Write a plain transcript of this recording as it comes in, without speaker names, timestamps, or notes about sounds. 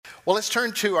Well, let's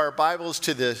turn to our Bibles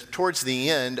towards the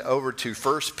end over to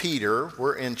 1 Peter.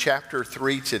 We're in chapter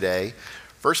 3 today.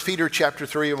 1 Peter chapter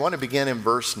 3, I want to begin in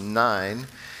verse 9.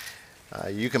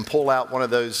 You can pull out one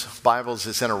of those Bibles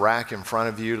that's in a rack in front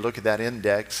of you, look at that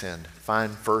index and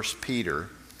find 1 Peter.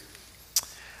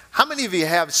 How many of you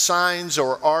have signs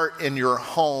or art in your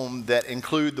home that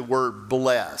include the word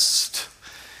blessed?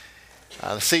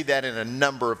 I see that in a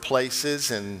number of places,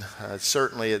 and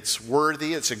certainly it's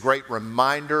worthy. It's a great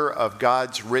reminder of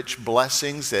God's rich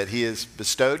blessings that He has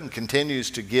bestowed and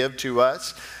continues to give to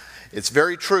us. It's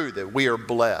very true that we are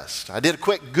blessed. I did a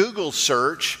quick Google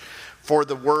search for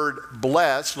the word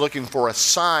blessed, looking for a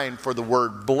sign for the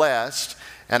word blessed,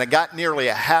 and I got nearly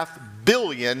 500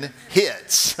 million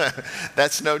hits.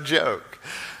 That's no joke.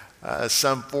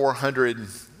 Some 400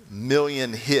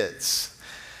 million hits.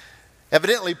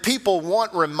 Evidently, people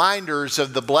want reminders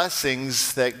of the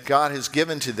blessings that God has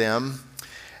given to them,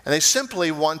 and they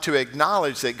simply want to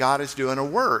acknowledge that God is doing a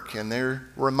work, and they're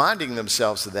reminding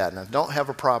themselves of that. And I don't have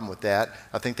a problem with that.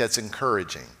 I think that's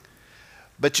encouraging.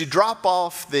 But you drop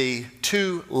off the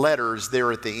 2 letters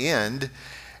there at the end,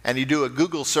 and you do a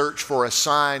Google search for a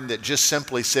sign that just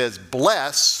simply says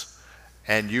bless,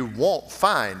 and you won't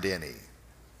find any.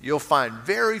 You'll find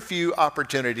very few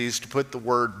opportunities to put the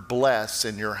word bless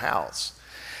in your house,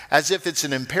 as if it's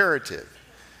an imperative.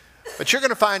 But you're going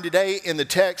to find today in the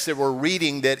text that we're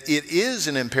reading that it is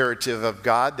an imperative of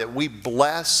God that we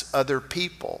bless other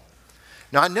people.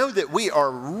 Now, I know that we are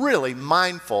really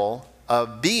mindful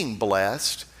of being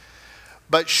blessed,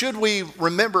 but should we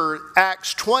remember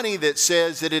Acts 20 that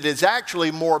says that it is actually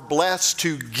more blessed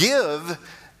to give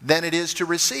than it is to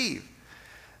receive?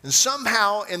 And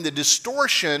somehow in the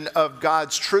distortion of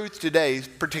God's truth today,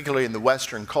 particularly in the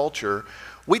Western culture,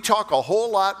 we talk a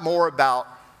whole lot more about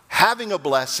having a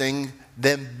blessing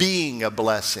than being a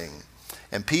blessing.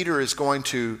 And Peter is going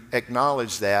to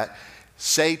acknowledge that,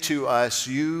 say to us,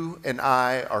 you and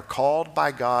I are called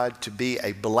by God to be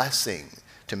a blessing,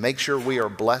 to make sure we are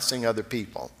blessing other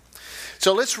people.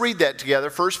 So let's read that together.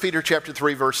 1 Peter chapter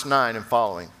 3, verse 9 and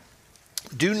following.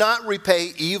 Do not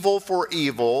repay evil for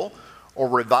evil, or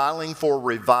reviling for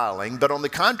reviling, but on the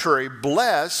contrary,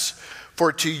 bless,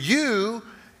 for to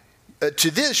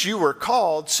this you were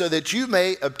called, so that you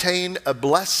may obtain a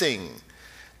blessing.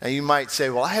 Now you might say,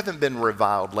 well, I haven't been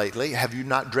reviled lately. Have you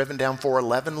not driven down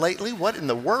 411 lately? What in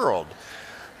the world?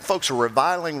 Folks are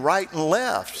reviling right and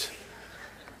left.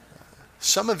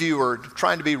 Some of you are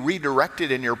trying to be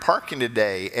redirected in your parking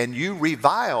today, and you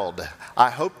reviled. I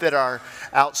hope that our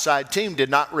outside team did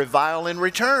not revile in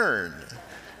return.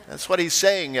 That's what he's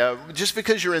saying. Just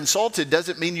because you're insulted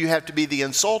doesn't mean you have to be the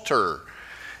insulter.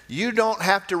 You don't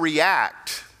have to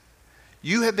react.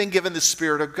 You have been given the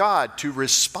Spirit of God to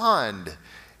respond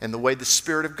in the way the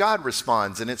Spirit of God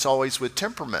responds, and it's always with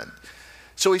temperament.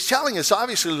 So he's telling us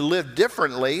obviously to live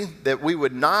differently, that we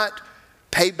would not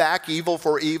pay back evil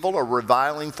for evil or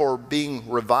reviling for being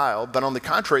reviled, but on the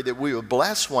contrary, that we would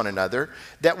bless one another,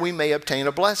 that we may obtain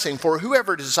a blessing. For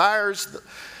whoever desires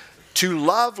to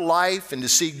love life and to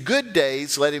see good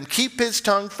days, let him keep his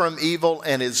tongue from evil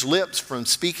and his lips from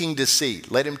speaking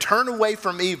deceit. Let him turn away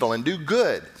from evil and do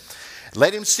good.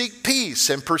 Let him seek peace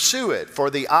and pursue it. For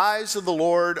the eyes of the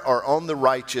Lord are on the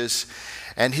righteous,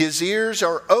 and his ears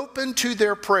are open to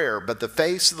their prayer. But the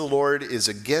face of the Lord is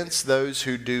against those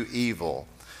who do evil.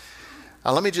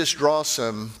 Now, let me just draw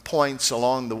some points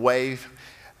along the way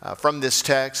from this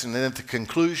text, and then at the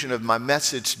conclusion of my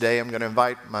message today, I'm going to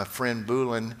invite my friend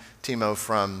Bulin Timo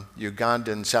from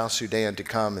Uganda and South Sudan to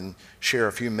come and share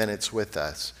a few minutes with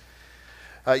us.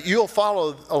 You'll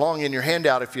follow along in your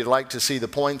handout if you'd like to see the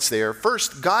points there.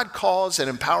 First, God calls and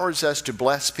empowers us to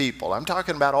bless people. I'm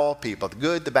talking about all people, the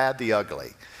good, the bad, the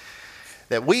ugly.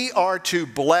 That we are to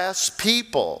bless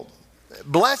people.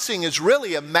 Blessing is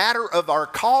really a matter of our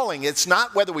calling. It's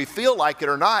not whether we feel like it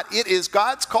or not. It is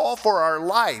God's call for our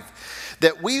life,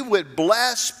 that we would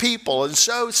bless people. And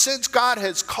so since God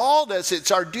has called us,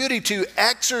 it's our duty to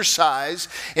exercise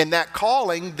in that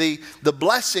calling the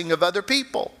blessing of other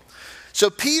people. So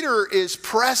Peter is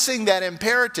pressing that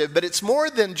imperative, but it's more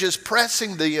than just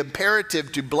pressing the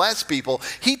imperative to bless people.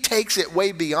 He takes it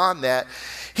way beyond that.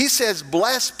 He says,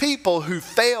 bless people who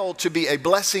fail to be a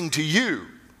blessing to you.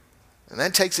 And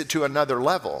that takes it to another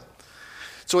level.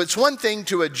 So it's one thing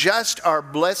to adjust our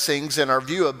blessings and our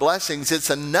view of blessings. It's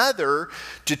another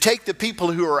to take the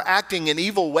people who are acting in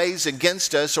evil ways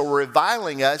against us or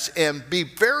reviling us and be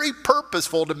very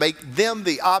purposeful to make them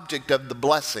the object of the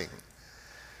blessing.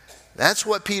 That's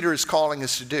what Peter is calling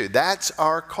us to do. That's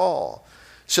our call.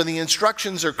 So the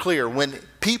instructions are clear. When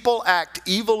people act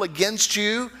evil against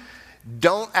you,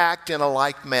 don't act in a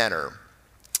like manner.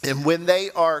 And when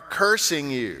they are cursing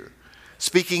you,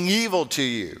 speaking evil to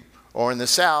you, or in the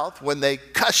South, when they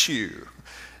cuss you,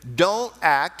 don't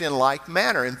act in like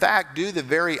manner. In fact, do the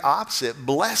very opposite.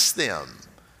 Bless them.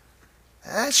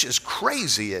 That's just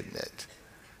crazy, isn't it?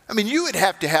 I mean, you would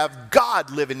have to have God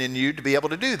living in you to be able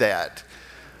to do that.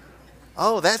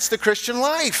 Oh, that's the Christian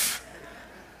life.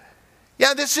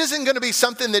 Yeah, this isn't going to be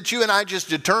something that you and I just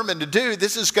determined to do.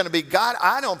 This is going to be, God,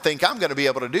 I don't think I'm going to be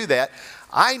able to do that.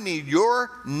 I need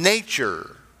your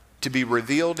nature to be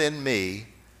revealed in me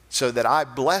so that I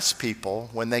bless people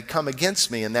when they come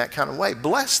against me in that kind of way.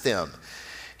 Bless them,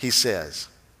 he says.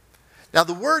 Now,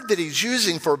 the word that he's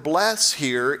using for bless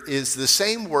here is the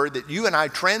same word that you and I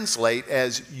translate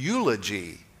as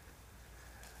eulogy.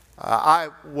 I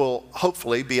will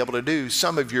hopefully be able to do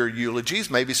some of your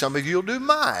eulogies. Maybe some of you will do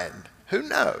mine. Who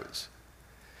knows?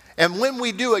 And when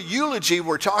we do a eulogy,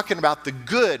 we're talking about the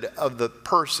good of the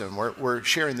person. We're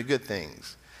sharing the good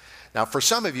things. Now, for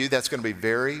some of you, that's going to be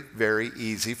very, very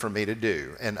easy for me to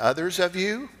do. And others of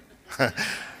you,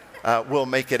 we'll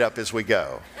make it up as we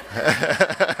go.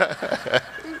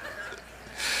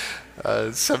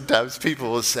 Sometimes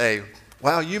people will say,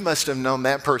 wow, you must have known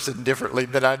that person differently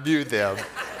than I knew them.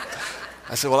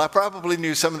 I said, well, I probably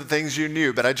knew some of the things you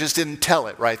knew, but I just didn't tell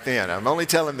it right then. I'm only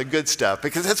telling the good stuff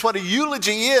because that's what a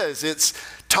eulogy is. It's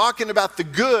talking about the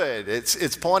good.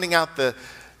 It's pointing out the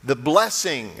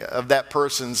blessing of that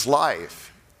person's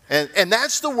life. And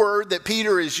that's the word that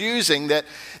Peter is using, that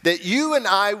you and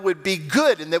I would be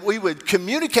good and that we would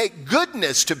communicate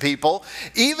goodness to people,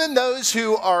 even those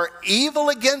who are evil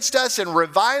against us and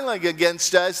reviling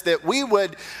against us, that we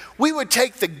would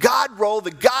take the God role,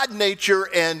 the God nature,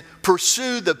 and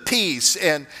pursue the peace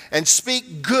and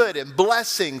speak good and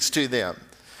blessings to them.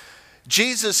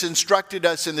 Jesus instructed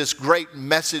us in this great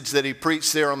message that he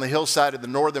preached there on the hillside of the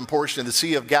northern portion of the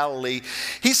Sea of Galilee.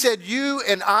 He said, you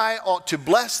and I ought to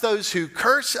bless those who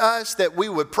curse us, that we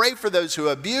would pray for those who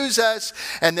abuse us,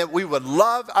 and that we would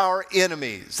love our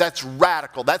enemies. That's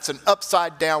radical. That's an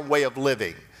upside down way of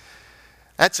living.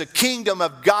 That's a kingdom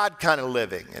of God kind of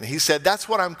living. And he said, that's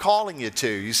what I'm calling you to.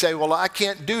 You say, well, I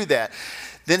can't do that.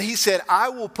 Then he said, I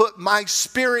will put my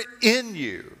spirit in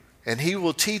you, and he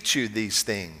will teach you these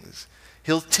things.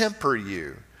 He'll temper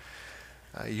you.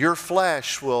 Your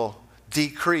flesh will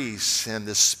decrease and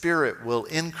the spirit will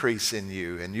increase in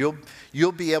you. And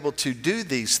you'll be able to do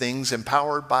these things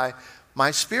empowered by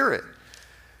my spirit.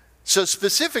 So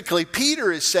specifically,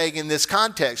 Peter is saying in this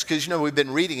context, because we've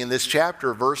been reading in this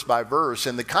chapter verse by verse.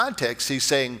 In the context, he's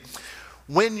saying,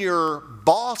 when your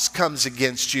boss comes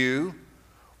against you,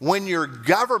 when your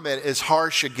government is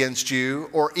harsh against you,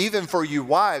 or even for you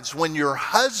wives, when your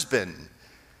husband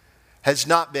has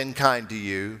not been kind to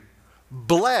you,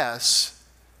 bless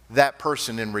that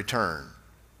person in return.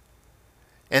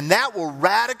 And that will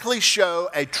radically show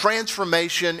a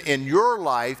transformation in your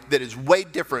life that is way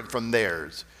different from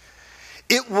theirs.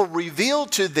 It will reveal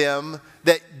to them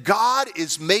that God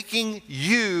is making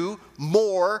you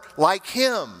more like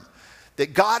him.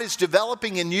 That God is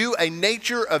developing in you a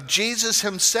nature of Jesus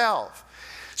himself.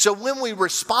 So when we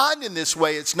respond in this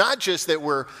way, it's not just that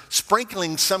we're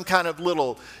sprinkling some kind of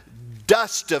little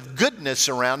dust of goodness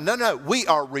around. No, we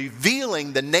are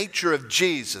revealing the nature of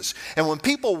Jesus. And when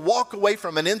people walk away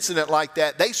from an incident like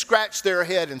that, they scratch their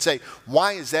head and say,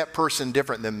 why is that person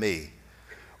different than me?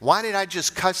 Why did I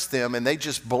just cuss them and they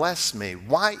just bless me?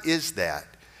 Why is that?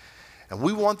 And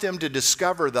we want them to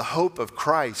discover the hope of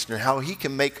Christ and how he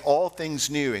can make all things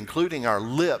new, including our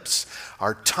lips,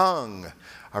 our tongue,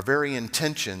 our very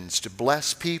intentions to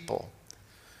bless people.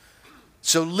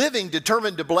 So living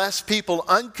determined to bless people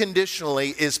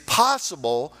unconditionally is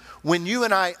possible when you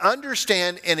and I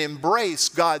understand and embrace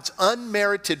God's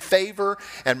unmerited favor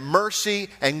and mercy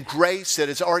and grace that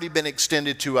has already been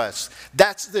extended to us.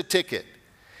 That's the ticket.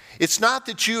 It's not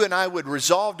that you and I would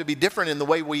resolve to be different in the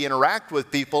way we interact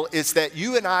with people. It's that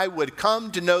you and I would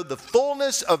come to know the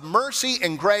fullness of mercy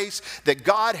and grace that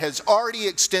God has already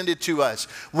extended to us.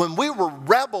 When we were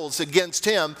rebels against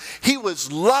him, he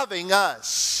was loving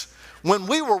us. When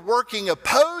we were working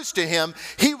opposed to him,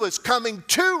 he was coming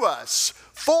to us,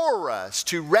 for us,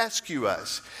 to rescue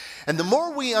us. And the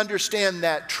more we understand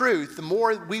that truth, the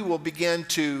more we will begin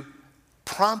to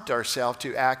prompt ourselves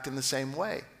to act in the same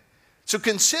way. So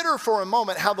consider for a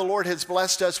moment how the Lord has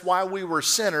blessed us while we were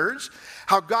sinners,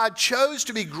 how God chose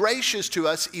to be gracious to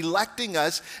us, electing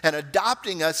us and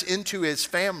adopting us into his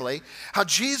family, how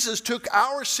Jesus took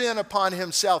our sin upon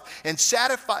himself and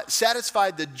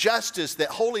satisfied the justice that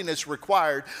holiness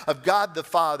required of God the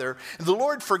Father. And the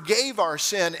Lord forgave our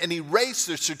sin and erased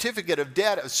the certificate of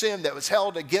debt of sin that was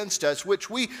held against us, which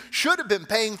we should have been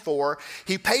paying for.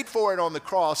 He paid for it on the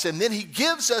cross, and then he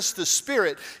gives us the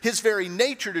Spirit, his very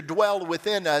nature, to dwell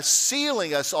within us,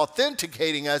 sealing us,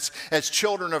 authenticating us as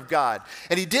children of God.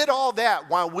 And he did all that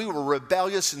while we were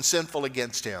rebellious and sinful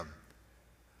against him.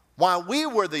 While we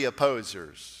were the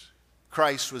opposers,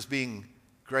 Christ was being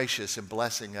gracious and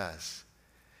blessing us.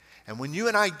 And when you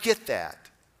and I get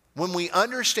that, when we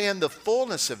understand the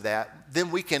fullness of that, then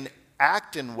we can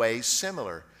act in ways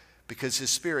similar because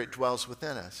his Spirit dwells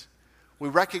within us. We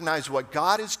recognize what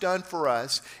God has done for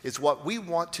us is what we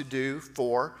want to do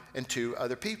for and to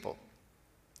other people.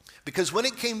 Because when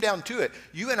it came down to it,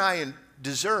 you and I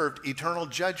deserved eternal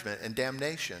judgment and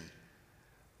damnation.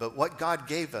 But what God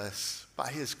gave us by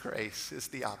his grace is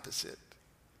the opposite.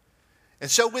 And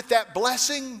so with that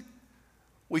blessing,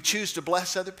 we choose to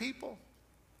bless other people.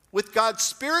 With God's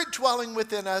Spirit dwelling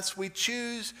within us, we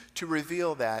choose to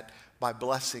reveal that by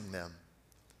blessing them.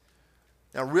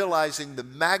 Now, realizing the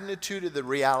magnitude of the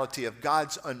reality of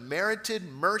God's unmerited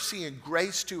mercy and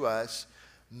grace to us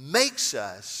makes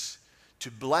us to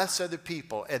bless other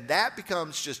people, and that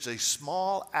becomes just a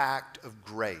small act of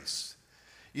grace.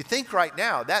 You think right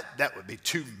now that would be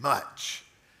too much,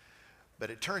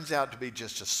 but it turns out to be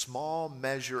just a small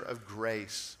measure of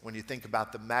grace when you think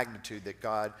about the magnitude that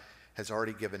God has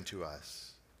already given to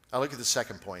us. Now look at the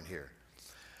second point here.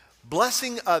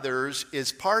 Blessing others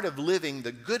is part of living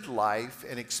the good life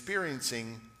and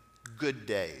experiencing good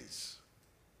days.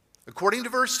 According to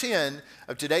verse 10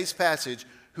 of today's passage,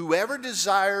 whoever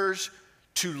desires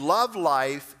to love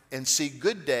life and see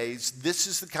good days, this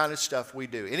is the kind of stuff we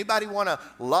do. Anybody want to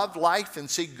love life and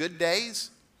see good days?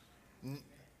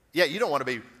 Yeah, you don't want to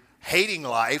be hating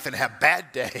life and have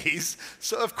bad days.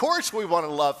 So of course we want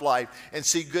to love life and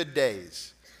see good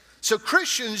days. So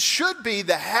Christians should be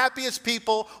the happiest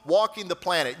people walking the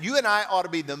planet. You and I ought to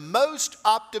be the most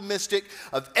optimistic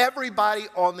of everybody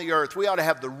on the earth. We ought to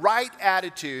have the right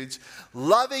attitudes,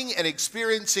 loving and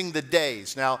experiencing the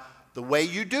days. Now, the way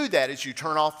you do that is you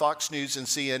turn off Fox News and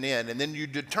CNN, and then you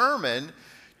determine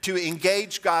to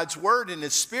engage God's Word in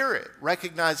his Spirit,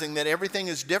 recognizing that everything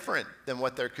is different than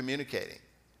what they're communicating.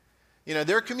 You know,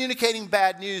 they're communicating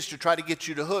bad news to try to get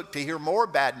you to hook to hear more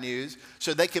bad news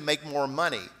so they can make more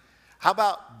money. How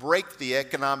about break the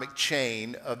economic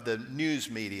chain of the news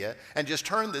media and just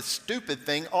turn this stupid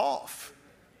thing off?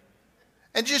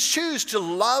 And just choose to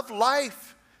love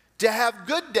life, to have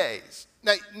good days.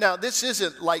 Now, this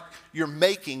isn't like you're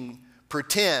making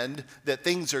pretend that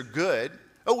things are good.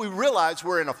 Oh, we realize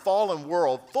we're in a fallen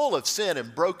world full of sin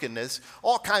and brokenness,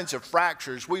 all kinds of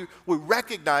fractures. We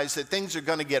recognize that things are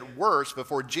going to get worse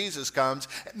before Jesus comes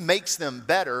and makes them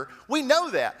better. We know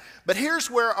that. But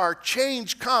here's where our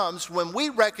change comes when we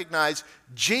recognize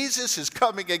Jesus is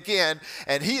coming again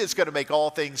and he is going to make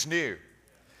all things new.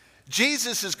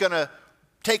 Jesus is going to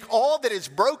take all that is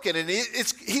broken and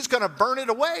he's going to burn it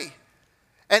away.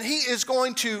 And he is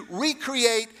going to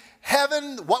recreate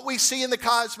heaven, what we see in the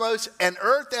cosmos, and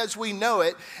earth as we know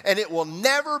it, and it will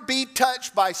never be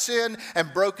touched by sin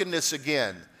and brokenness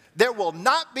again. There will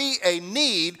not be a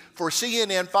need for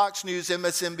CNN, Fox News,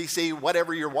 MSNBC,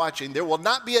 whatever you're watching. There will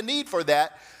not be a need for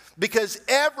that because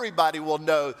everybody will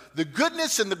know the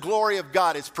goodness and the glory of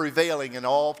God is prevailing in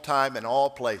all time and all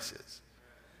places.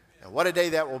 And what a day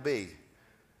that will be.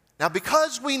 Now,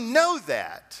 because we know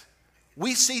that,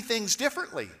 we see things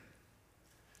differently.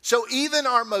 So even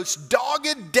our most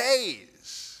dogged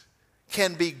days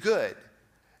can be good.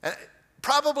 And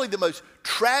probably the most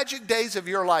tragic days of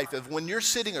your life is when you're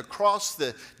sitting across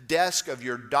the desk of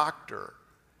your doctor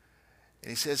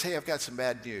and he says, hey, I've got some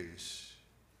bad news.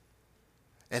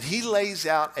 And he lays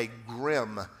out a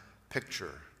grim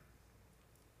picture.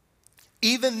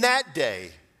 Even that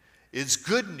day is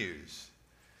good news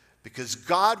because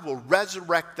God will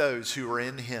resurrect those who are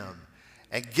in him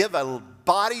and give a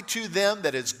body to them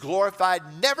that is glorified,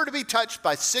 never to be touched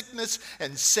by sickness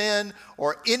and sin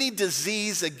or any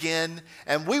disease again.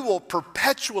 And we will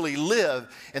perpetually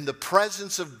live in the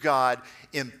presence of God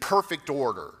in perfect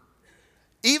order.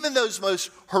 Even those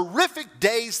most horrific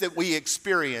days that we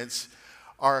experience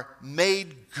are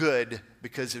made good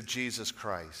because of Jesus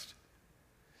Christ.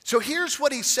 So here's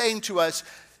what he's saying to us.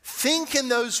 Think in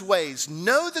those ways.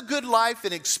 Know the good life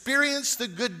and experience the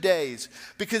good days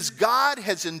because God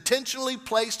has intentionally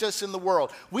placed us in the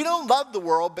world. We don't love the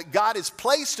world, but God has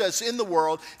placed us in the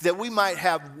world that we might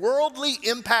have worldly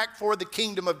impact for the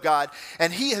kingdom of God.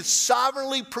 And He has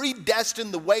sovereignly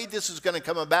predestined the way this is going to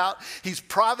come about. He's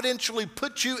providentially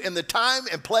put you in the time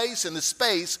and place and the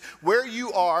space where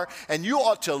you are, and you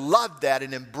ought to love that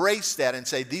and embrace that and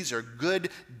say, these are good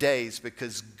days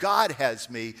because God has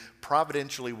me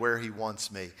providentially where He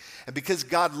wants me. And because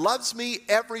God loves me,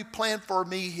 every plan for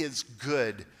me is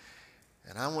good.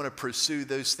 And I want to pursue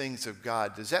those things of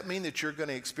God. Does that mean that you're going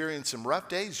to experience some rough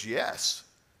days? Yes.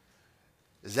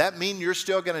 Does that mean you're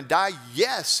still going to die?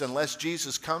 Yes, unless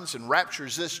Jesus comes and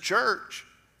raptures this church.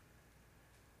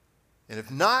 And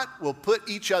if not, we'll put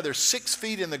each other 6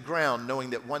 feet in the ground, knowing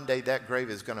that one day that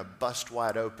grave is going to bust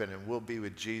wide open and we'll be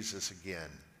with Jesus again.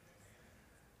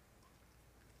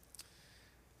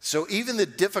 So even the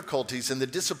difficulties and the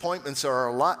disappointments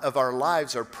of our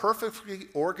lives are perfectly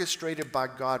orchestrated by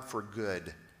God for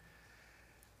good.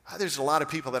 There's a lot of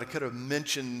people that I could have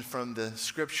mentioned from the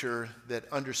scripture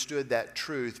that understood that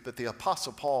truth, but the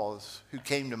Apostle Paul, who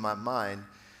came to my mind,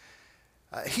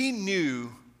 he knew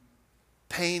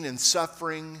pain and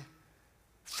suffering,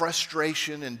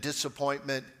 frustration and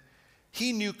disappointment.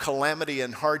 He knew calamity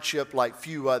and hardship like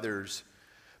few others,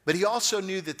 but he also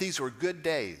knew that these were good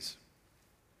days.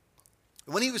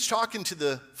 When he was talking to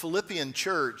the Philippian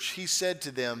church, he said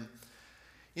to them,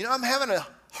 I'm having a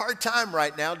hard time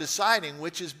right now deciding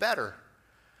which is better.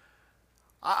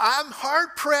 I'm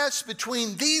hard-pressed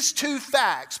between these two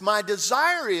facts. My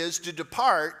desire is to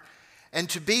depart and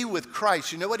to be with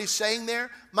Christ. You know what he's saying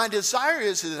there? My desire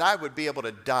is that I would be able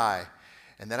to die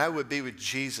and that I would be with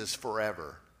Jesus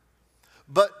forever.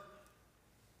 But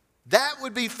that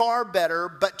would be far better,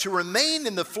 but to remain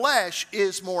in the flesh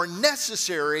is more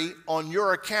necessary on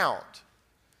your account.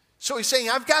 So he's saying,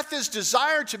 I've got this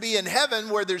desire to be in heaven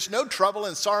where there's no trouble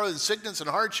and sorrow and sickness and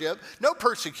hardship, no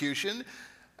persecution,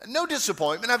 no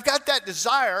disappointment. I've got that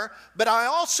desire, but I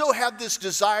also have this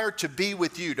desire to be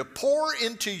with you, to pour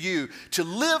into you, to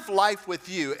live life with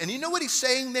you. And you know what he's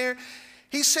saying there?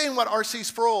 He's saying what R.C.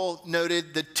 Sproul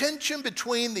noted, the tension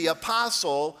between the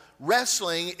apostle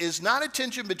wrestling is not a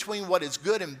tension between what is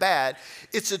good and bad.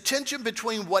 It's a tension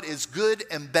between what is good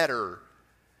and better.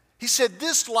 He said,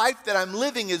 this life that I'm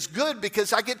living is good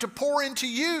because I get to pour into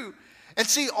you and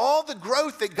see all the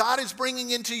growth that God is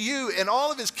bringing into you and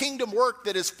all of His kingdom work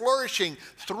that is flourishing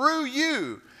through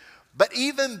you. But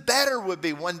even better would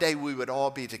be one day we would all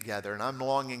be together, and I'm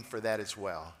longing for that as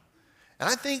well. And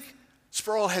I think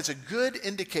Sproul has a good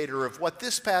indicator of what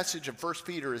this passage of 1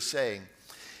 Peter is saying.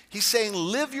 He's saying,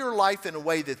 live your life in a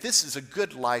way that this is a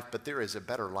good life, but there is a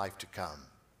better life to come.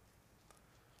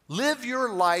 Live your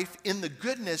life in the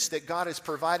goodness that God has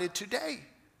provided today.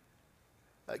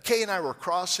 Kay and I were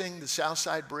crossing the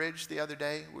Southside Bridge the other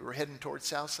day. We were heading towards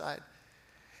Southside.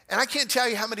 And I can't tell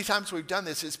you how many times we've done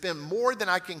this. It's been more than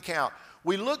I can count.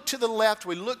 We look to the left,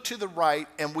 we look to the right,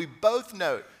 and we both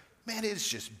note, man, it's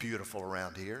just beautiful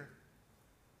around here.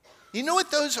 You know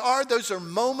what those are? Those are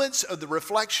moments of the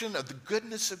reflection of the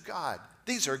goodness of God.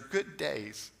 These are good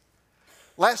days.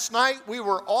 Last night, we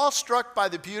were all struck by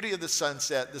the beauty of the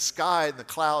sunset, the sky and the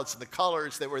clouds and the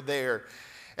colors that were there.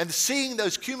 And seeing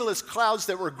those cumulus clouds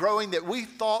that were growing that we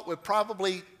thought would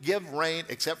probably give rain,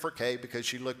 except for Kay, because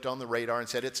she looked on the radar and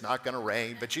said, it's not going to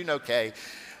rain. But you know Kay.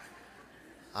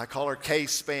 I call her Kay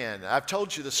Span. I've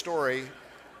told you the story.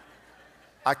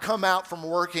 I come out from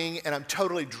working and I'm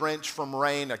totally drenched from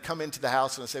rain. I come into the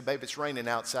house and I say, babe, it's raining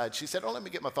outside. She said, oh, let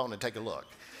me get my phone and take a look.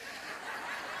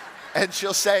 And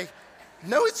she'll say,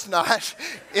 no, it's not.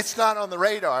 It's not on the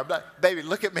radar. But baby,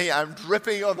 look at me. I'm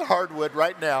dripping on the hardwood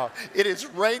right now. It is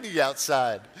raining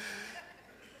outside.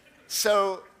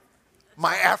 So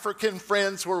my African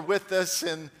friends were with us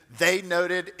and they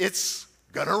noted it's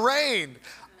going to rain.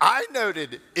 I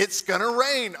noted it's going to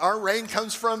rain. Our rain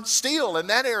comes from Steele in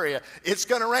that area. It's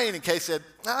going to rain. And Kay said,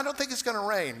 no, I don't think it's going to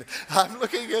rain. I'm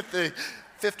looking at the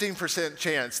 15%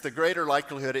 chance. The greater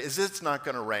likelihood is it's not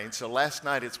going to rain. So last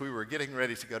night as we were getting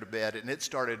ready to go to bed and it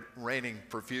started raining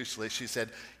profusely, she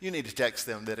said, you need to text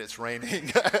them that it's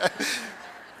raining. I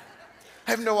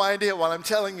have no idea why I'm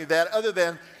telling you that other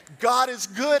than God is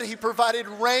good. He provided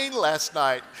rain last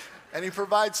night. And He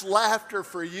provides laughter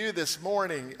for you this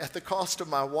morning at the cost of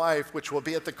my wife, which will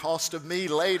be at the cost of me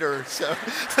later. So,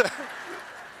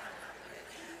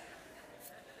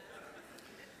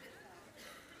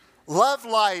 love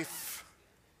life.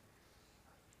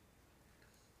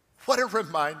 What a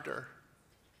reminder.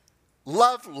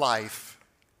 Love life.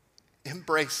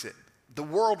 Embrace it. The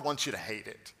world wants you to hate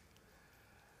it.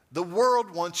 The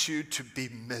world wants you to be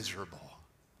miserable.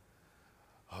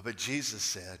 Oh, but Jesus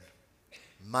said,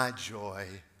 my joy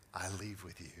I leave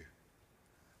with you.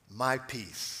 My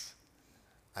peace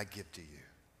I give to you.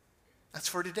 That's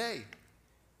for today.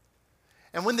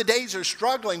 And when the days are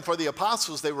struggling for the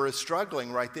apostles, they were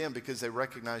struggling right then because they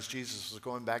recognized Jesus was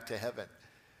going back to heaven.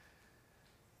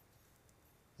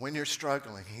 When you're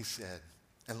struggling, he said,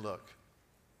 and look,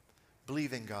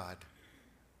 believe in God.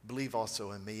 Believe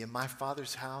also in me. In my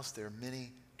Father's house, there are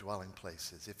many dwelling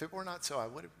places. If it were not so,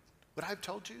 would I have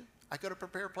told you? I go to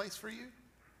prepare a place for you?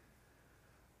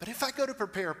 But if I go to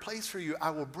prepare a place for you, I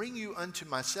will bring you unto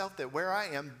myself, that where I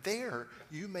am, there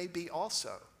you may be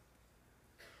also.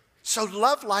 So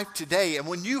love life today. And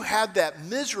when you have that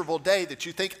miserable day that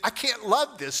you think, I can't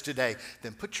love this today,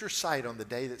 then put your sight on the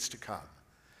day that's to come.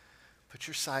 Put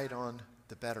your sight on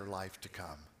the better life to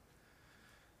come.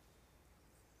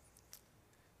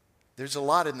 There's a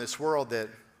lot in this world that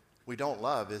we don't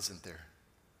love, isn't there?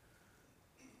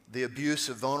 The abuse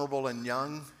of vulnerable and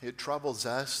young, it troubles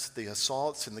us. The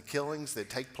assaults and the killings that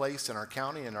take place in our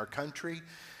county and our country,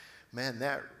 man,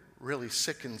 that really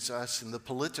sickens us. And the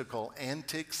political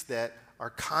antics that are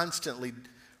constantly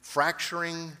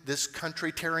fracturing this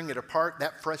country, tearing it apart,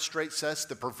 that frustrates us.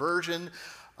 The perversion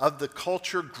of the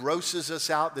culture grosses us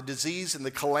out. The disease and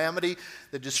the calamity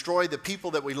that destroy the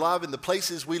people that we love and the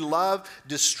places we love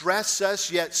distress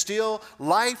us, yet still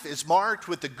life is marked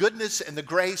with the goodness and the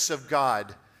grace of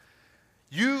God.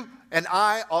 You and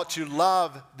I ought to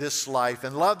love this life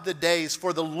and love the days,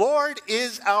 for the Lord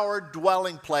is our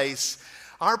dwelling place.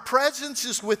 Our presence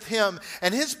is with him,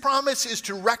 and his promise is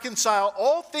to reconcile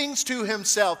all things to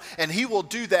himself, and he will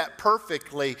do that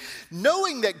perfectly.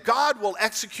 Knowing that God will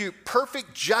execute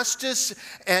perfect justice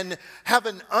and have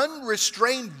an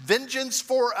unrestrained vengeance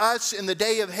for us in the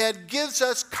day ahead gives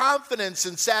us confidence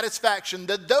and satisfaction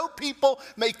that though people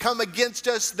may come against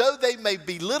us, though they may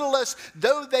belittle us,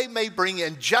 though they may bring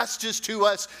injustice to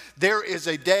us, there is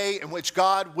a day in which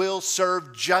God will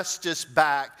serve justice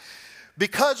back.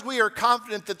 Because we are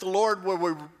confident that the Lord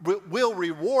will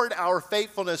reward our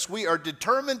faithfulness, we are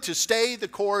determined to stay the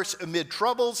course amid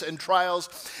troubles and trials,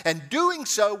 and doing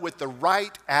so with the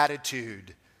right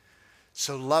attitude.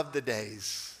 So love the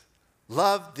days.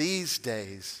 Love these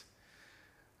days.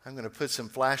 I'm going to put some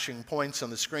flashing points on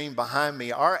the screen behind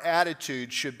me. Our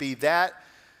attitude should be that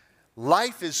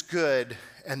life is good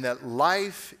and that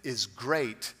life is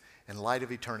great in light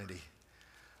of eternity.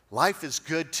 Life is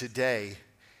good today.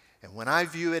 And when I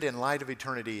view it in light of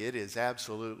eternity, it is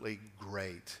absolutely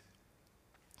great.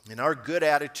 And our good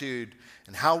attitude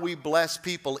and how we bless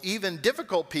people, even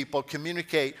difficult people,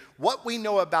 communicate what we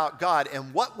know about God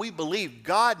and what we believe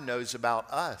God knows about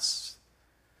us.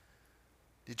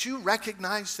 Did you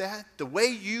recognize that? The way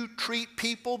you treat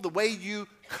people, the way you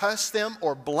cuss them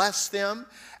or bless them,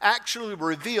 actually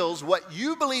reveals what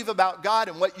you believe about God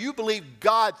and what you believe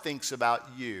God thinks about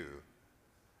you.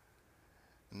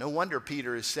 No wonder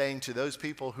Peter is saying to those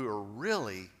people who are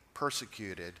really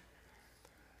persecuted,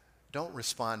 don't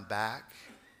respond back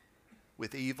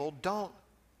with evil. Don't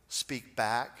speak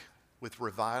back with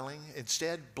reviling.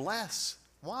 Instead, bless.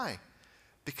 Why?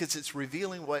 Because it's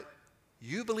revealing what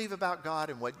you believe about God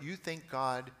and what you think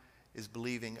God is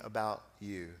believing about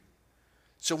you.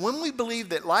 So when we believe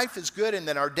that life is good and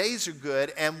that our days are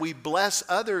good and we bless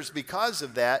others because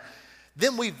of that,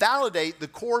 then we validate the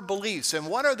core beliefs. And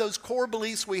what are those core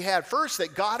beliefs we had? First,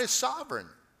 that God is sovereign,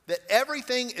 that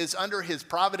everything is under his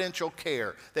providential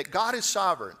care, that God is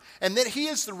sovereign, and that he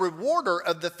is the rewarder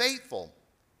of the faithful.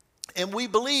 And we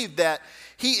believe that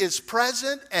he is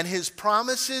present and his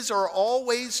promises are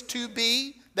always to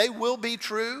be, they will be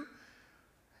true,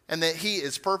 and that he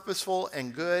is purposeful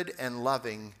and good and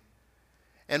loving.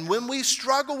 And when we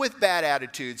struggle with bad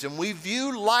attitudes and we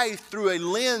view life through a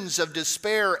lens of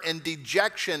despair and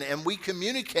dejection and we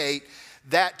communicate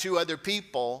that to other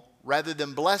people rather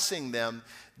than blessing them,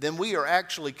 then we are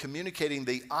actually communicating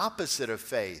the opposite of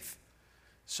faith.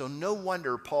 So no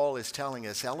wonder Paul is telling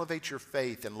us, elevate your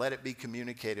faith and let it be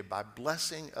communicated by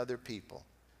blessing other people.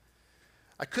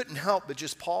 I couldn't help but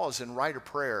just pause and write a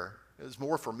prayer. It was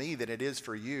more for me than it is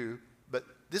for you. But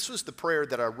this was the prayer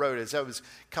that I wrote as I was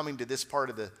coming to this part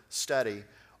of the study.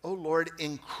 Oh Lord,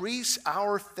 increase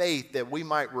our faith that we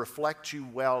might reflect you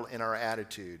well in our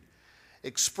attitude.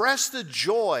 Express the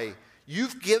joy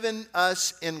you've given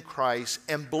us in Christ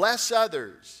and bless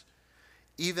others,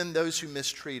 even those who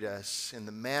mistreat us, in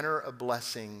the manner of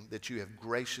blessing that you have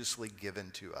graciously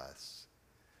given to us.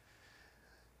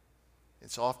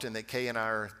 It's often that Kay and I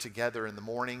are together in the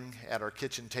morning at our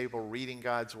kitchen table reading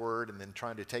God's Word and then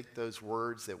trying to take those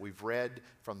words that we've read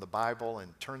from the Bible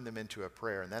and turn them into a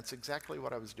prayer. And that's exactly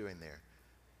what I was doing there.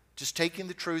 Just taking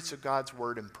the truths of God's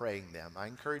Word and praying them. I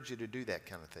encourage you to do that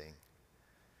kind of thing.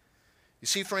 You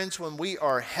see, friends, when we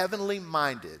are heavenly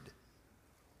minded,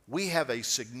 we have a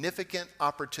significant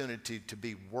opportunity to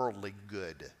be worldly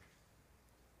good.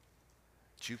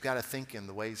 But you've got to think in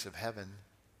the ways of heaven.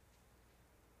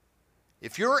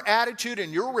 If your attitude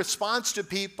and your response to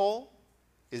people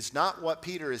is not what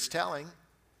Peter is telling,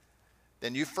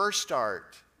 then you first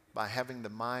start by having the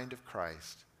mind of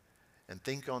Christ and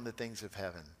think on the things of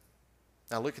heaven.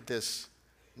 Now look at this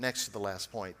next to the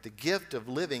last point. The gift of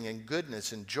living in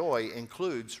goodness and joy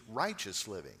includes righteous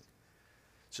living.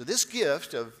 So this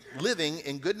gift of living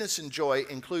in goodness and joy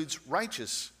includes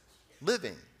righteous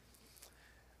living.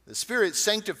 The Spirit's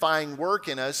sanctifying work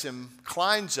in us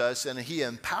inclines us and He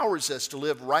empowers us to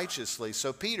live righteously.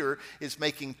 So Peter is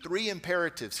making three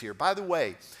imperatives here. By the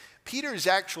way, Peter is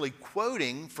actually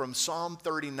quoting from Psalm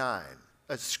 34.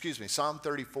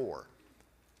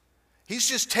 He's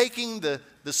just taking the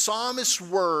psalmist's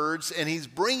words and he's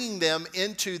bringing them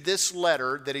into this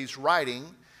letter that he's writing,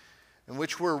 in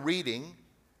which we're reading.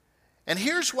 And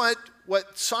here's what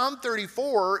Psalm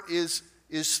 34 is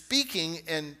speaking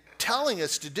and telling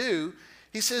us to do.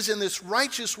 He says, in this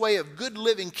righteous way of good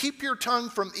living, keep your tongue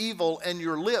from evil and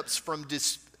your lips from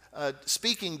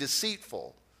speaking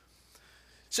deceitful.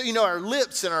 So, you know, our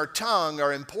lips and our tongue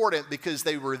are important because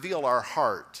they reveal our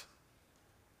heart.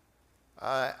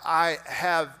 I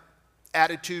have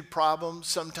attitude problems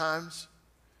sometimes.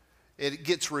 It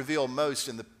gets revealed most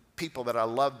in the people that I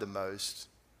love the most,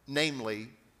 namely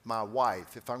my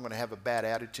wife. If I'm going to have a bad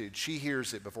attitude, she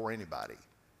hears it before anybody.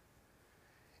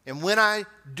 And when I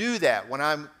do that, when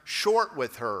I'm short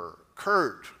with her,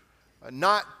 curt,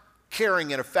 not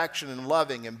caring and affection and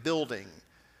loving and building,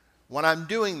 when I'm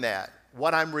doing that,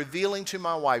 what I'm revealing to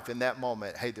my wife in that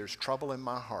moment, hey, there's trouble in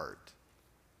my heart.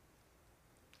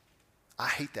 I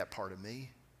hate that part of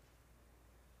me.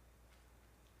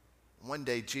 One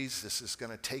day Jesus is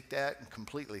going to take that and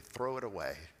completely throw it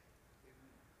away.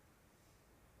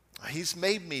 He's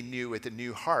made me new with a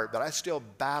new heart, but I still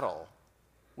battle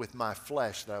with my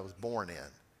flesh that I was born in.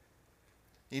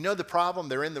 You know the problem?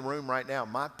 They're in the room right now.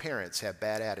 My parents have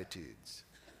bad attitudes.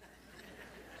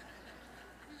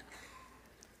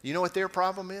 You know what their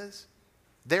problem is?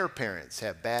 Their parents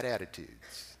have bad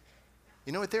attitudes.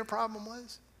 You know what their problem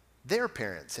was? Their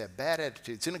parents have bad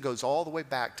attitudes, and it goes all the way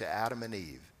back to Adam and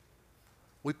Eve.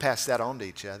 We pass that on to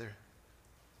each other.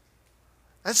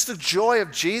 That's the joy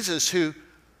of Jesus, who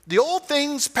the old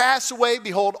things pass away,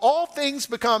 behold, all things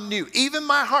become new, even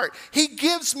my heart. He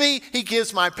gives me, He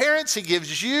gives my parents, He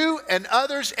gives you and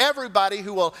others, everybody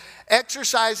who will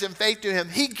exercise in faith to Him.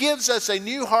 He gives us a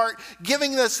new heart,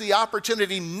 giving us the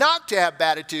opportunity not to have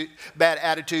bad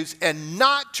attitudes and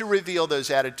not to reveal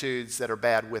those attitudes that are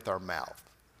bad with our mouth.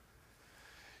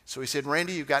 So He said,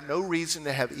 Randy, you've got no reason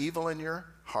to have evil in your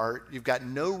heart. You've got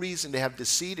no reason to have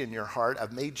deceit in your heart.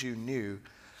 I've made you new.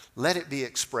 Let it be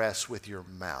expressed with your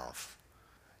mouth,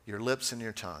 your lips and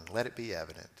your tongue. Let it be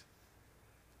evident.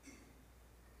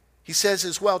 He says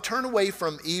as well, turn away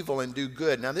from evil and do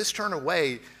good. Now this turn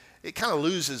away, it kind of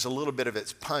loses a little bit of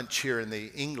its punch here in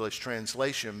the English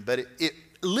translation, but it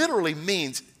literally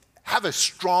means have a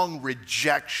strong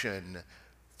rejection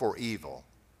for evil.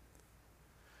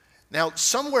 Now,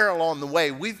 somewhere along the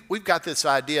way, we've got this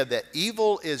idea that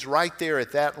evil is right there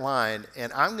at that line,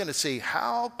 and I'm going to see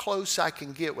how close I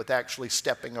can get with actually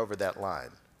stepping over that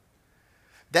line.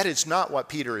 That is not what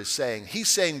Peter is saying. He's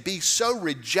saying be so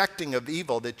rejecting of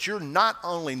evil that you're not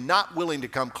only not willing to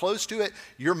come close to it,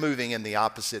 you're moving in the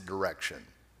opposite direction.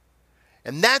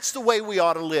 And that's the way we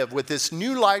ought to live with this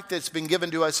new life that's been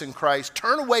given to us in Christ.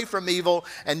 Turn away from evil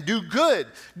and do good.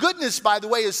 Goodness, by the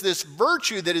way, is this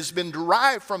virtue that has been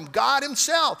derived from God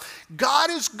Himself.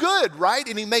 God is good, right?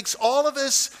 And He makes all of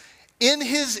us in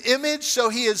His image, so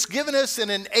He has given us an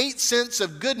innate sense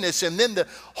of goodness. And then the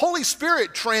Holy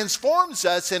Spirit transforms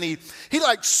us, and He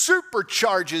like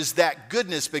supercharges that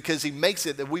goodness because He makes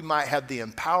it that we might have the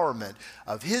empowerment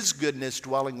of His goodness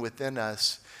dwelling within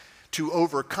us to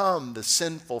overcome the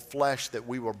sinful flesh that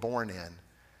we were born in.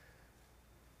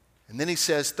 And then He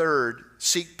says, third,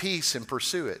 seek peace and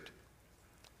pursue it.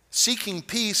 Seeking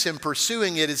peace and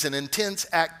pursuing it is an intense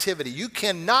activity. You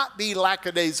cannot be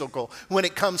lackadaisical when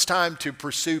it comes time to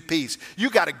pursue peace. You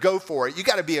got to go for it. You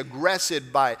got to be aggressive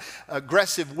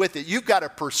with it. You've got to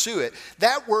pursue it.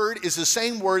 That word is the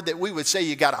same word that we would say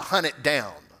you got to hunt it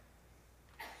down.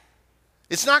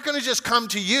 It's not going to just come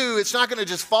to you. It's not going to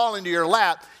just fall into your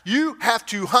lap. You have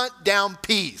to hunt down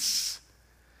peace.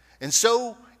 And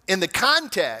so, in the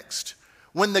context,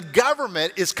 when the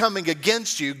government is coming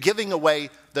against you, giving away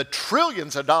the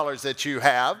trillions of dollars that you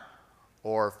have,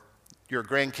 or your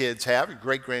grandkids have, your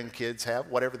great-grandkids have,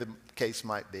 whatever the case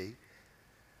might be,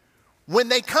 when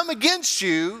they come against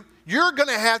you, you're going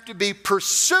to have to be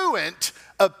pursuant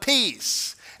of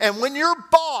peace. And when your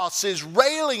boss is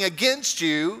railing against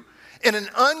you in an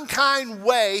unkind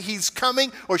way, he's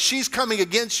coming or she's coming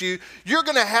against you, you're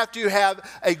going to have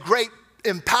a great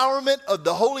empowerment of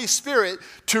the Holy Spirit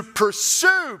to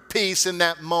pursue peace in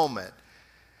that moment.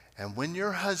 And when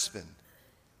your husband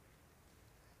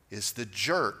is the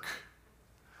jerk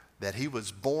that he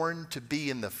was born to be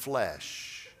in the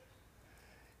flesh,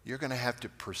 you're going to have to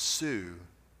pursue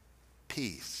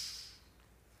peace.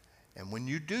 And when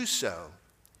you do so,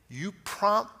 you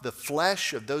prompt the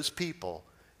flesh of those people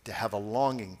to have a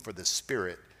longing for the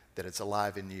Spirit that is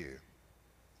alive in you.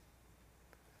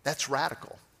 That's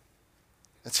radical.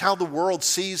 That's how the world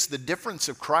sees the difference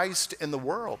of Christ in the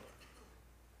world.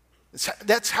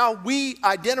 That's how we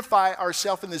identify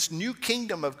ourselves in this new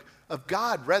kingdom of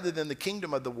God rather than the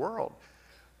kingdom of the world.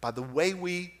 By the way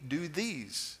we do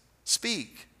these,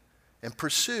 speak and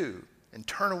pursue and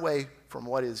turn away from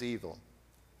what is evil.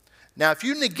 Now, if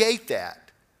you negate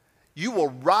that, you will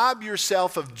rob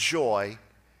yourself of joy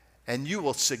and you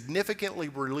will significantly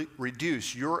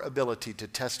reduce your ability to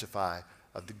testify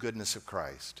of the goodness of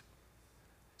Christ.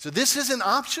 So this isn't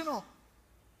optional.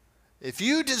 If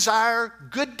you desire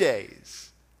good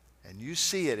days and you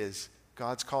see it as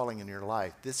God's calling in your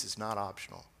life, this is not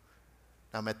optional.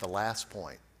 Now I'm at the last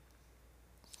point.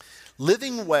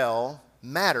 Living well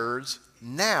matters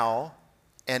now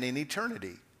and in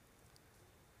eternity.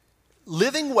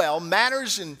 Living well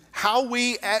matters in how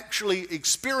we actually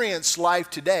experience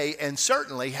life today and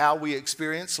certainly how we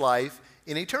experience life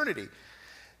in eternity.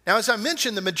 Now, as I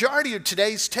mentioned, the majority of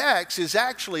today's text is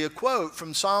actually a quote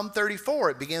from Psalm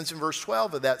 34. It begins in verse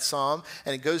 12 of that psalm,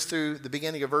 and it goes through the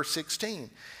beginning of verse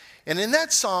 16. And in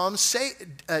that psalm,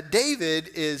 David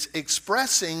is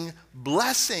expressing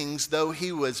blessings though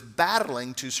he was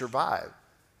battling to survive.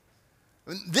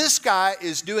 This guy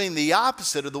is doing the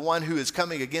opposite of the one who is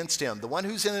coming against him. The one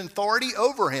who's in authority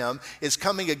over him is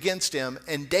coming against him,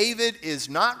 and David is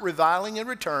not reviling in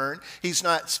return. He's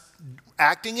not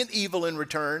acting in evil in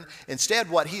return. Instead,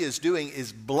 what he is doing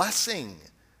is blessing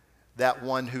that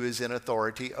one who is in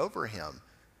authority over him,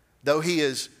 though he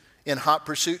is in hot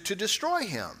pursuit to destroy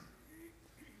him.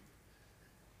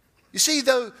 You see,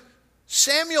 though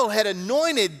Samuel had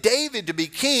anointed David to be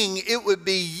king, it would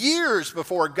be years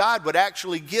before God would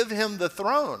actually give him the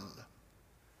throne.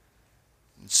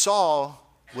 And Saul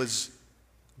was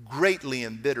greatly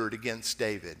embittered against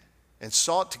David and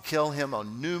sought to kill him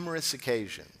on numerous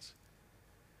occasions.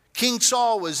 King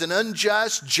Saul was an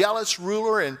unjust, jealous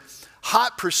ruler in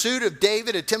hot pursuit of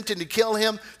David, attempting to kill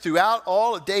him throughout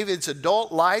all of David's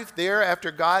adult life there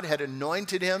after God had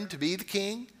anointed him to be the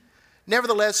king.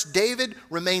 Nevertheless, David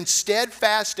remained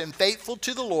steadfast and faithful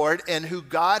to the Lord and who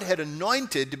God had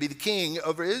anointed to be the king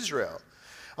over Israel.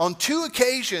 On 2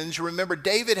 occasions, remember,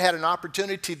 David had an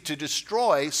opportunity to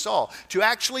destroy Saul, to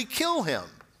actually kill him.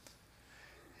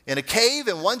 In a cave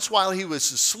and once while he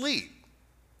was asleep.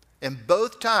 And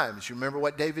both times, you remember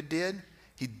what David did?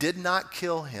 He did not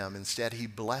kill him. Instead, he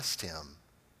blessed him.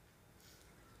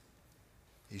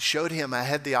 He showed him, I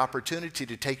had the opportunity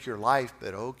to take your life,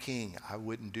 but O king, I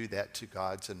wouldn't do that to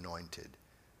God's anointed.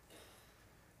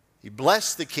 He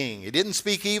blessed the king. He didn't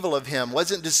speak evil of him,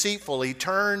 wasn't deceitful. He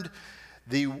turned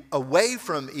away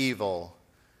from evil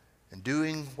and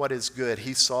doing what is good.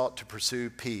 He sought to pursue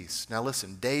peace. Now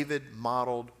listen, David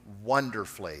modeled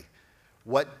wonderfully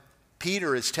what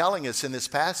Peter is telling us in this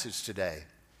passage today.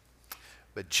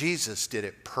 But Jesus did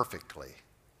it perfectly.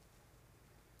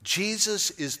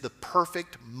 Jesus is the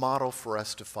perfect model for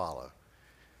us to follow.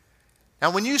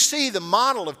 Now, when you see the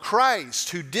model of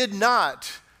Christ, who did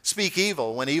not speak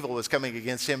evil when evil was coming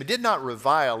against him, he did not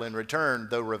revile in return,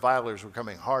 though revilers were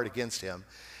coming hard against him.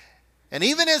 And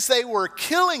even as they were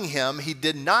killing him, he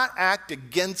did not act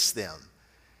against them.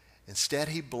 Instead,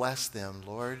 he blessed them.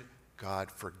 Lord God,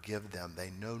 forgive them.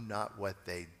 They know not what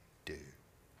they do.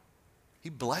 He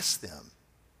blessed them.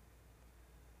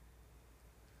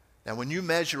 Now, when you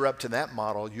measure up to that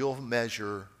model, you'll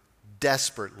measure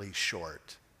desperately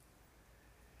short.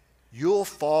 You'll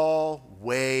fall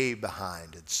way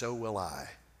behind, and so will I.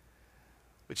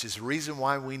 Which is the reason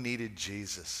why we needed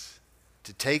Jesus.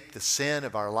 To take the sin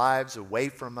of our lives away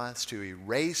from us, to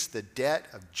erase the debt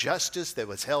of justice that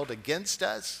was held against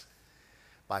us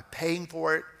by paying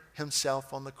for it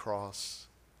himself on the cross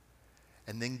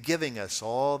and then giving us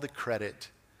all the credit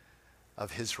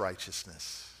of his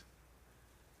righteousness.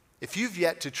 If you've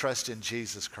yet to trust in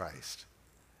Jesus Christ,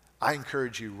 I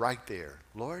encourage you right there,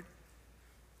 Lord,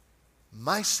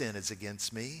 my sin is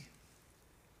against me.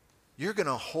 You're going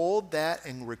to hold that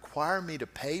and require me to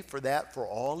pay for that for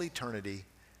all eternity.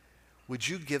 Would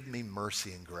you give me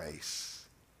mercy and grace?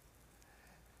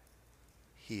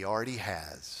 He already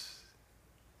has.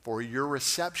 For your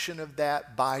reception of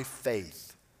that by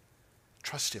faith,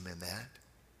 trust him in that.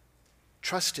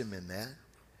 Trust him in that.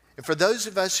 And for those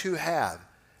of us who have,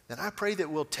 then I pray that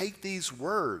we'll take these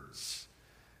words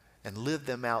and live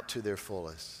them out to their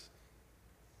fullest.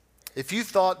 If you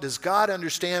thought, does God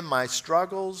understand my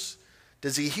struggles?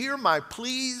 Does he hear my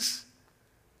pleas?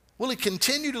 Will he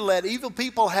continue to let evil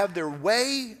people have their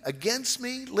way against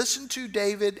me? Listen to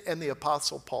David and the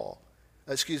Apostle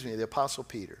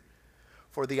Peter.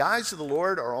 For the eyes of the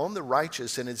Lord are on the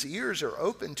righteous, and his ears are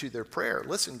open to their prayer.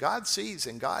 Listen, God sees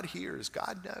and God hears,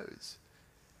 God knows.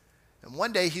 And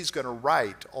one day he's going to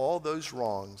right all those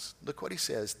wrongs. Look what he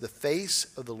says. The face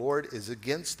of the Lord is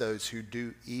against those who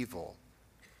do evil.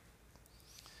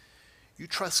 You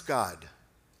trust God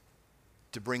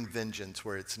to bring vengeance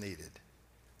where it's needed.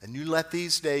 And you let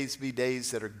these days be days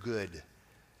that are good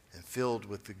and filled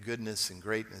with the goodness and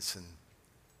greatness and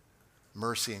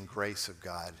mercy and grace of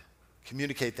God.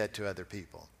 Communicate that to other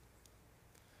people.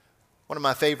 One of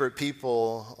my favorite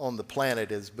people on the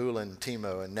planet is Bulin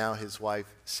Timo, and now his wife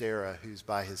Sarah, who's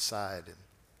by his side. And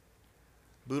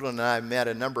Bulin and I met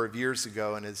a number of years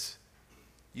ago, and as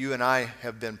you and I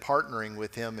have been partnering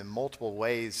with him in multiple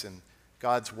ways in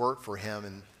God's work for him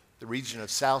in the region of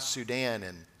South Sudan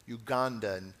and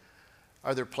Uganda and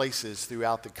other places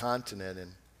throughout the continent.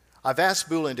 And I've asked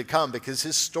Bulin to come because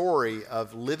his story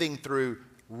of living through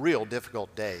real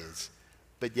difficult days,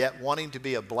 but yet wanting to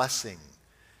be a blessing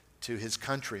to his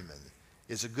countrymen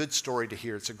is a good story to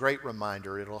hear. It's a great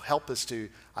reminder. It'll help us to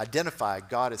identify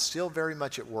God is still very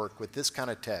much at work with this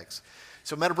kind of text.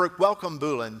 So Meadowbrook, welcome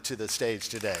Bulin to the stage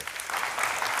today.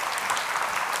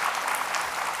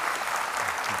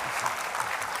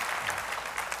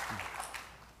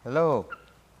 Hello.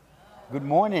 Good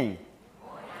morning.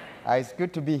 It's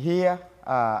good to be here.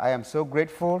 I am so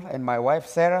grateful, and my wife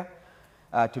Sarah,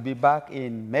 to be back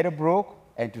in Meadowbrook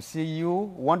and to see you,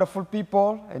 wonderful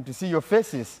people, and to see your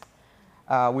faces.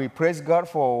 We praise God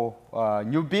for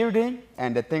new building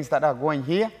and the things that are going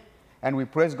here. And we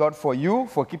praise God for you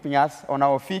for keeping us on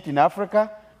our feet in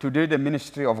Africa to do the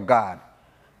ministry of God.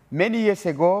 Many years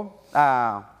ago,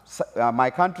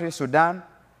 my country, Sudan,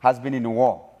 has been in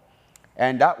war.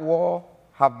 And that war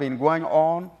has been going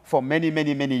on for many,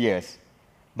 many, many years.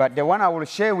 But the one I will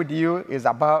share with you is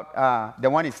about the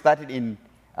one it started in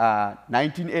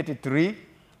 1983,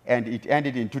 and it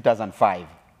ended in 2005.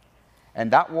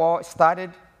 And that war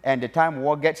started, and the time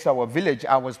war gets to our village,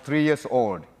 I was 3 years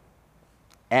old.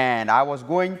 And I was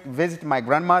going to visit my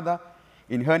grandmother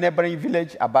in her neighboring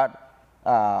village about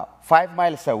 5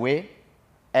 miles away,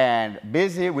 and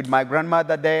busy with my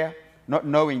grandmother there, not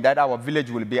knowing that our village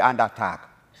will be under attack.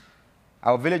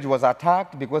 Our village was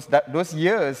attacked because those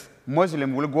years,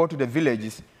 Muslims will go to the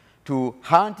villages to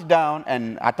hunt down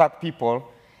and attack people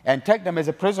and take them as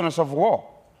prisoners of war.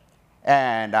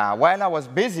 And while I was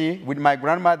busy with my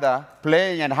grandmother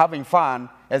playing and having fun,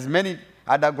 as many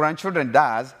other grandchildren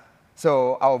does,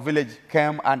 so our village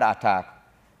came under attack.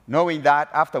 Knowing that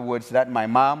afterwards that my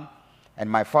mom and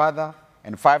my father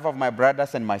and 5 of my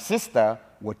brothers and my sister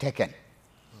were taken.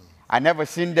 I never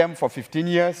seen them for 15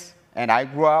 years, and I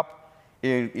grew up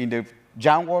in the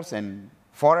jungles and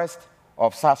forests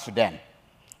of South Sudan.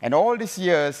 And all these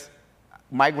years,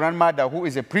 my grandmother, who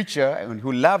is a preacher and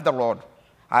who loved the Lord,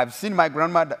 I've seen my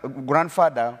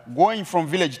grandfather going from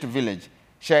village to village,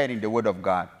 sharing the word of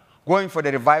God, going for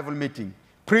the revival meeting,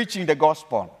 preaching the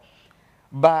gospel.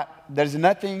 But there's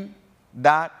nothing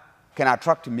that can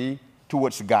attract me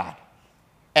towards God.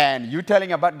 And you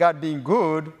telling about God being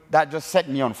good, that just set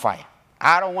me on fire.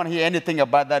 I don't want to hear anything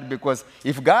about that, because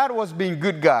if God was being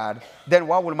good God, then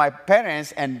why would my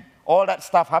parents and all that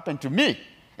stuff happen to me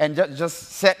and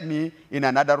just set me in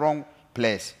another wrong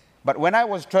place? But when I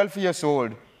was 12 years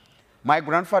old, my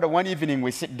grandfather, one evening,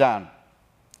 we sit down,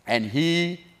 and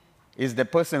he is the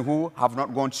person who have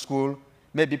not gone to school.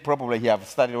 Maybe probably he have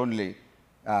studied only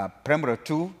primary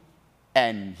 2,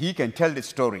 and he can tell the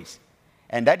stories.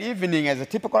 And that evening, as a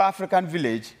typical African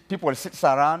village, people sit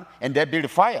around and they build a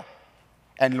fire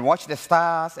and watch the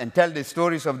stars and tell the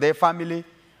stories of their family.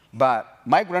 But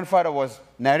my grandfather was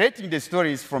narrating the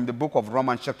stories from the book of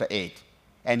Romans chapter 8.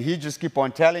 And he just kept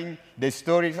on telling the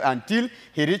stories until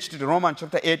he reached Romans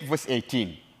chapter 8, verse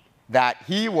 18. that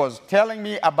he was telling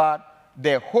me about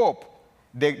the hope,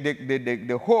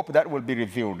 the hope that will be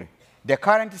revealed. The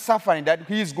current suffering that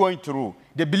he is going through,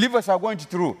 the believers are going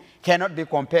through, cannot be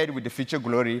compared with the future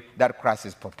glory that Christ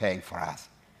is preparing for us.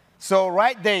 So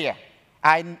right there,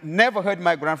 I never heard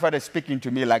my grandfather speaking to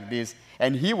me like this,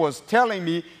 and he was telling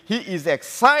me he is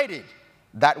excited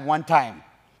that one time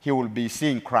he will be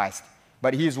seeing Christ.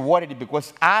 But he is worried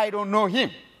because I don't know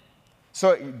him.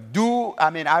 So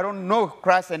I don't know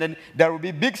Christ, and then there will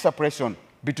be big separation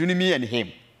between me and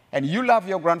him. And you love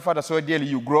your grandfather so dearly,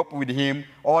 you grow up with him,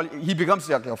 or he becomes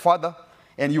like your father,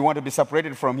 and you want to be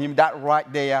separated from him. That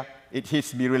right there, it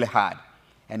hits me really hard.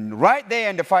 And right there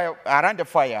in the fire, around the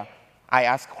fire, I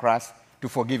asked Christ to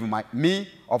forgive me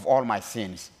of all my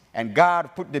sins. And God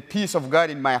put the peace of God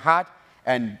in my heart,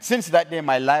 and since that day,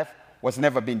 my life was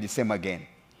never been the same again.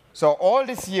 So all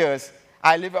these years,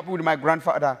 I lived up with my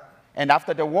grandfather, and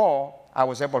after the war, I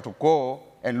was able to go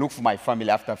and look for my family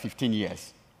after 15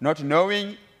 years, not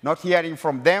knowing, not hearing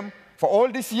from them for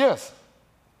all these years.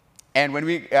 And when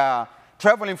we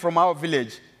traveling from our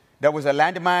village, there was a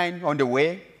landmine on the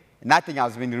way. Nothing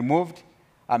has been removed.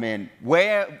 I mean,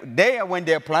 when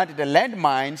they planted the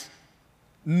landmines,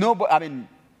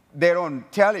 they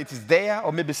don't tell it is there,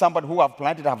 or maybe somebody who have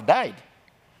planted have died.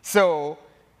 So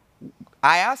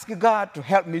I asked God to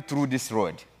help me through this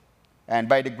road. And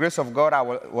by the grace of God, I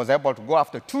was able to go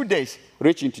after 2 days,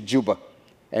 reaching to Juba.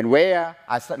 And where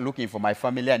I started looking for my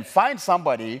family and find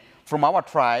somebody from our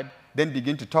tribe, then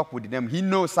begin to talk with them. He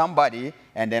knows somebody,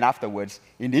 and then afterwards,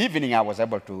 in the evening, I was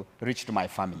able to reach to my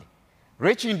family.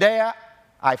 Reaching there,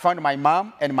 I found my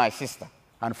mom and my sister.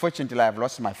 Unfortunately, I've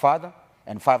lost my father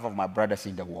and 5 of my brothers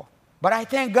in the war. But I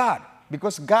thank God,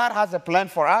 because God has a plan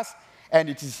for us, and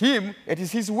it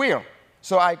is His will.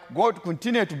 So God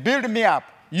continue to build me up,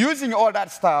 using all that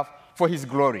stuff for His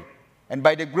glory. And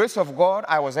by the grace of God,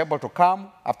 I was able to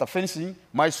come after finishing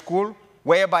my school,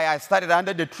 whereby I studied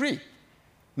under the tree.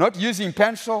 Not using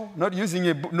pencil, not using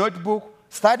a notebook,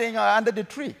 studying under the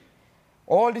tree.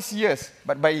 All these years,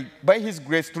 but by His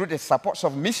grace, through the support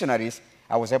of missionaries,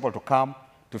 I was able to come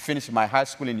to finish my high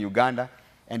school in Uganda,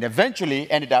 and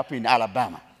eventually ended up in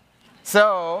Alabama.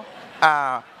 So,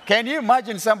 can you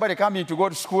imagine somebody coming to go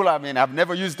to school? I mean, I've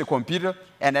never used the computer,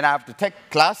 and then I have to take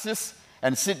classes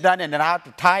and sit down, and then I have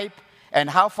to type. And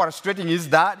how frustrating is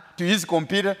that to use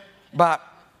computer? But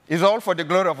it's all for the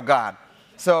glory of God.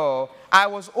 So I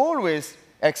was always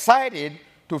excited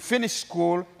to finish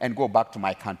school and go back to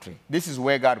my country. This is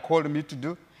where God called me to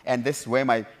do, and this is where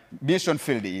my mission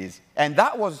field is. And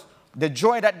that was the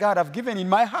joy that God has given in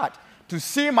my heart, to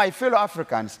see my fellow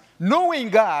Africans knowing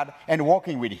God and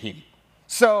walking with Him.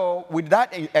 So with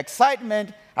that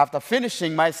excitement, after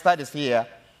finishing my studies here,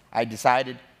 I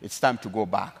decided it's time to go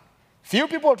back. Few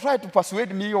people try to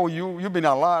persuade me, oh, you've been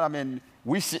a lot,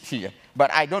 we sit here,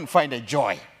 but I don't find a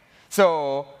joy.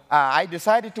 So I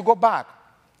decided to go back.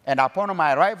 And upon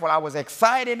my arrival, I was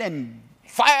excited and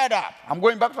fired up. I'm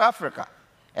going back to Africa.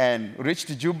 And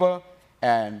reached Juba,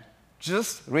 and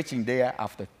just reaching there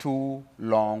after 2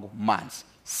 long months.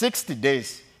 60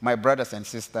 days, my brothers and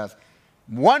sisters.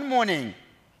 One morning,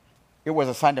 it was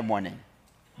a Sunday morning,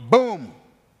 boom,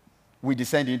 we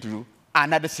descended into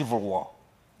another civil war.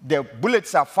 The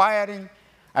bullets are firing.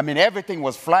 Everything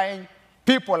was flying.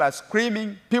 People are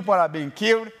screaming. People are being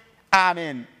killed.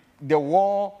 The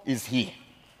war is here.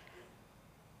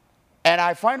 And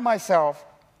I find myself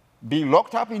being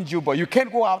locked up in Juba. You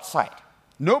can't go outside.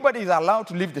 Nobody is allowed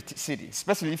to leave the city,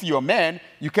 especially if you're a man,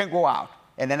 you can't go out.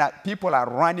 And then people are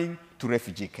running to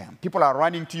refugee camp. People are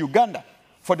running to Uganda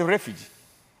for the refugee.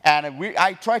 And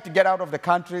I tried to get out of the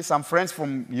country. Some friends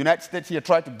from the United States here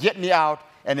tried to get me out,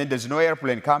 and then there's no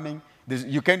airplane coming.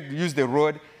 You can't use the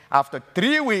road. After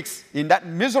 3 weeks in that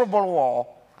miserable war,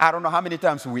 I don't know how many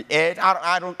times we ate.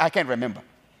 I can't remember.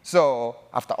 So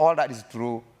after all that is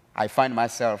through, I find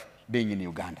myself being in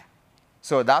Uganda.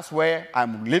 So that's where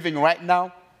I'm living right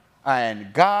now.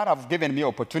 And God has given me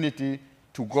opportunity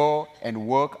to go and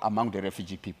work among the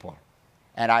refugee people.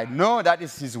 And I know that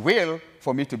it's His will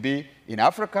for me to be in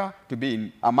Africa, to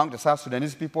be among the South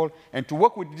Sudanese people, and to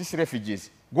work with these refugees.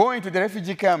 Going to the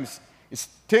refugee camps is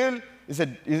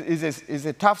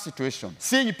a tough situation.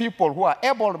 Seeing people who are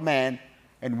able men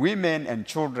and women and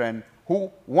children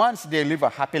who once they live a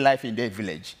happy life in their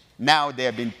village, now they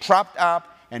have been trapped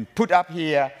up and put up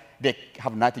here, they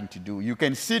have nothing to do. You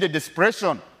can see the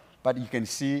desperation, but you can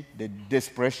see the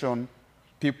desperation.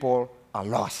 People are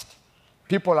lost.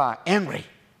 People are angry.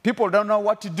 People don't know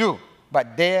what to do.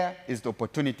 But there is the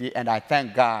opportunity, and I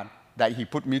thank God that He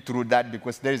put me through that,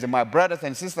 because there is my brothers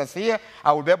and sisters here.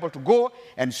 I will be able to go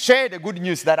and share the good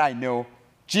news that I know,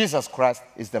 Jesus Christ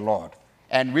is the Lord.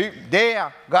 And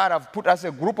God have put us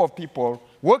a group of people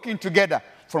working together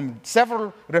from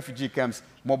several refugee camps,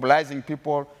 mobilizing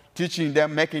people, teaching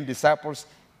them, making disciples,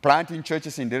 planting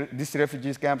churches in these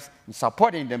refugee camps, and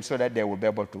supporting them so that they will be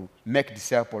able to make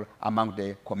disciples among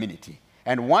the community.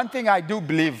 And one thing I do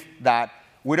believe that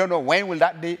we don't know when will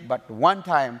that be, but one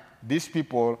time these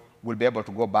people will be able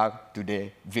to go back to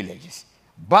their villages.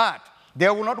 But they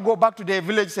will not go back to their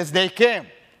villages as they came,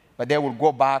 but they will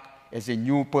go back as a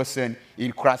new person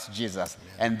in Christ Jesus.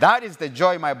 Amen. And that is the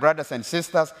joy, my brothers and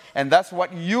sisters, and that's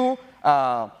what you,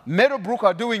 Meadowbrook,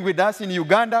 are doing with us in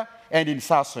Uganda and in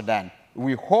South Sudan.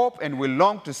 We hope and we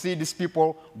long to see these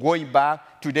people going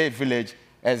back to their village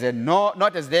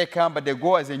not as they come, but they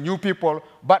go as a new people.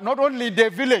 But not only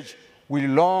their village, we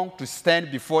long to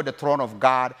stand before the throne of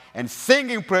God and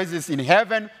singing praises in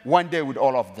heaven one day with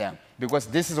all of them, because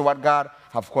this is what God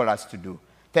has called us to do.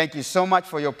 Thank you so much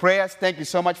for your prayers. Thank you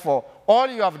so much for all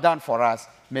you have done for us.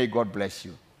 May God bless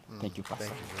you. Thank you, Pastor.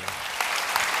 Thank you,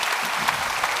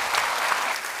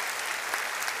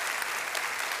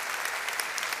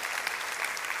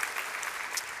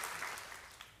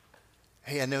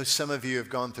 Hey, I know some of you have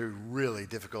gone through really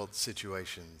difficult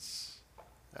situations.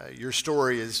 Your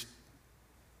story is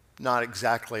not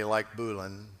exactly like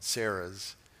Bulin,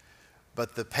 Sarah's,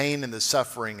 but the pain and the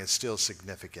suffering is still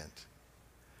significant.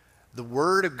 The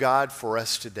word of God for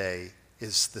us today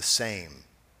is the same.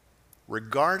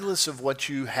 Regardless of what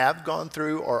you have gone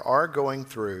through or are going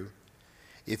through,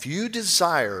 if you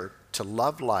desire to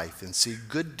love life and see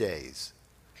good days,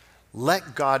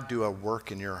 let God do a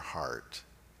work in your heart.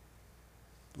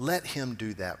 Let him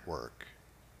do that work.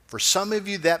 For some of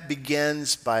you, that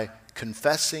begins by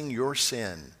confessing your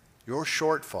sin, your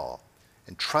shortfall,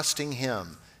 and trusting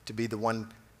him to be the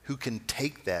one who can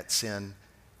take that sin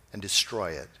and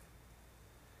destroy it.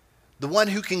 The one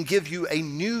who can give you a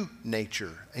new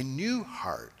nature, a new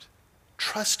heart.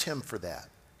 Trust him for that.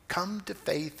 Come to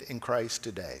faith in Christ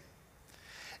today.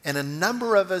 And a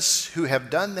number of us who have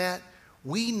done that,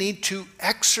 we need to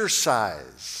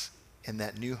exercise in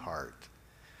that new heart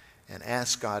and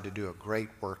ask God to do a great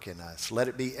work in us. Let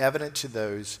it be evident to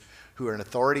those who are in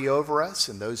authority over us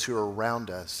and those who are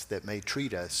around us that may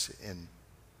treat us in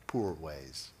poor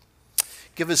ways.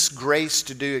 Give us grace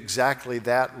to do exactly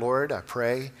that, Lord, I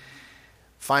pray.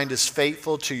 Find us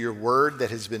faithful to your word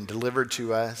that has been delivered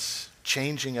to us,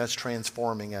 changing us,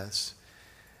 transforming us.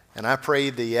 And I pray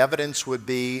the evidence would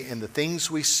be in the things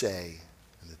we say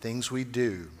and the things we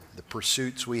do, the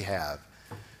pursuits we have,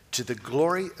 to the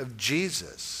glory of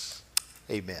Jesus.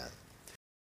 Amen.